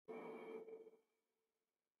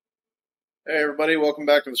Hey everybody, welcome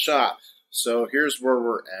back to the shop. So here's where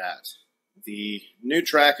we're at. The new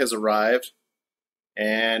track has arrived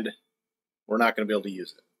and we're not going to be able to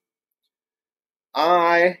use it.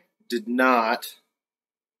 I did not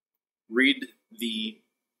read the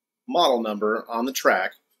model number on the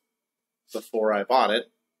track before I bought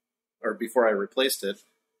it, or before I replaced it.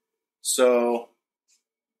 So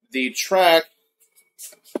the track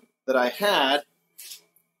that I had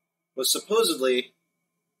was supposedly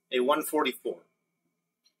a 144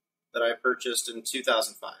 that I purchased in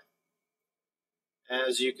 2005.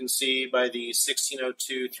 As you can see by the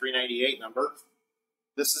 1602 398 number,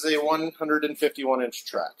 this is a 151-inch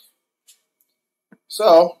track.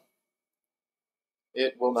 So,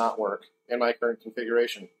 it will not work in my current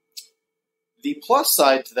configuration. The plus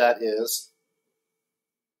side to that is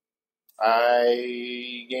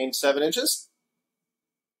I gained 7 inches.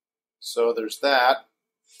 So there's that.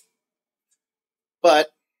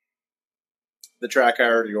 But the track I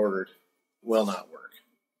already ordered will not work.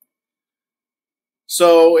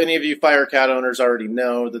 So any of you Firecat owners already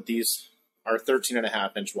know that these are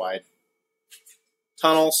 13.5-inch wide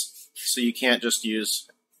tunnels, so you can't just use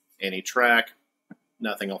any track.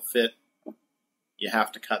 Nothing will fit. You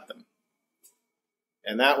have to cut them.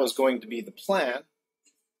 And that was going to be the plan,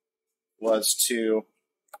 was to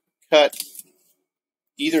cut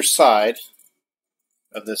either side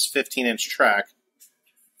of this 15-inch track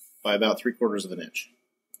by about 3/4 of an inch,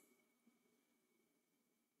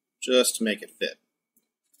 just to make it fit.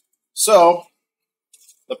 So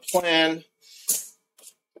the plan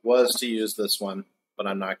was to use this one, but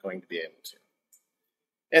I'm not going to be able to.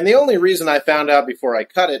 And the only reason I found out before I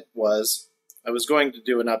cut it was I was going to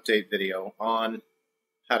do an update video on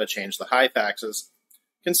how to change the high faxes,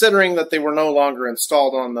 considering that they were no longer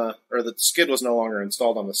installed on the, or that the skid was no longer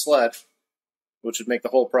installed on the sled, which would make the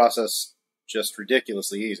whole process just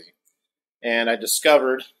ridiculously easy. And I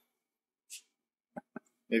discovered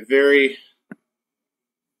a very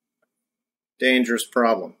dangerous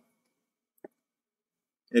problem.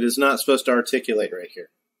 It is not supposed to articulate right here,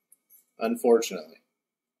 unfortunately.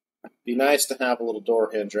 It'd be nice to have a little door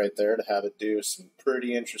hinge right there to have it do some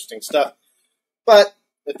pretty interesting stuff. But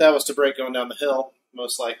if that was to break going down the hill,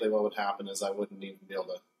 most likely what would happen is I wouldn't even be able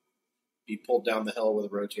to be pulled down the hill with a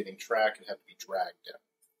rotating track and have to be dragged down.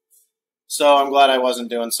 So I'm glad I wasn't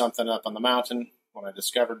doing something up on the mountain when I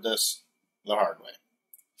discovered this the hard way.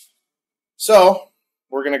 So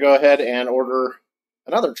we're going to go ahead and order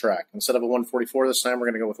another track. Instead of a 144 this time, we're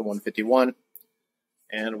going to go with a 151,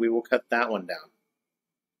 and we will cut that one down.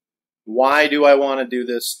 Why do I want to do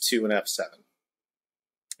this to an F7?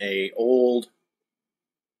 A old,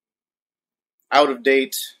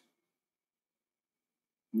 out-of-date,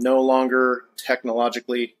 no longer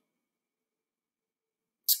technologically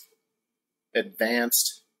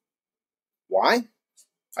advanced. Why?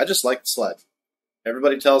 I just like the sled.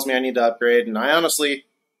 Everybody tells me I need to upgrade, and I honestly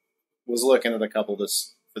was looking at a couple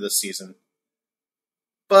for this season.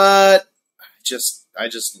 But I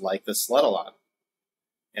just like this sled a lot.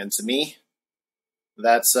 And to me,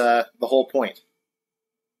 that's the whole point.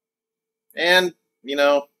 And, you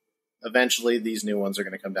know, eventually these new ones are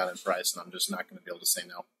going to come down in price, and I'm just not going to be able to say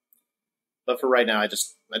no. But for right now, I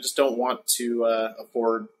just don't want to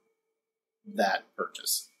afford that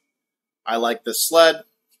purchase. I like this sled.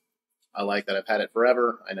 I like that I've had it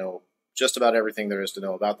forever. I know just about everything there is to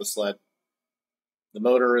know about the sled. The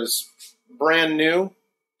motor is brand new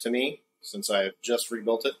to me since I've just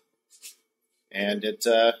rebuilt it. And it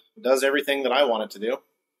does everything that I want it to do.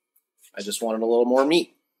 I just wanted a little more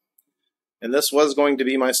meat. And this was going to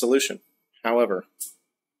be my solution. However,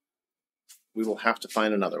 we will have to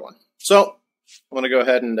find another one. So I'm going to go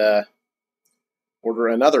ahead and order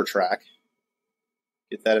another track.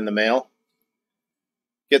 Get that in the mail.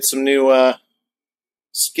 Get some new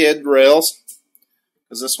skid rails,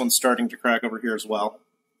 because this one's starting to crack over here as well.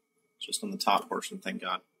 Just on the top portion, thank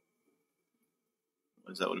God.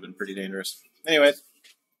 Otherwise that would have been pretty dangerous. Anyways,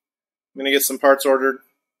 I'm going to get some parts ordered,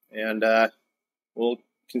 and we'll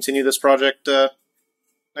continue this project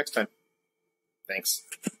next time. Thanks.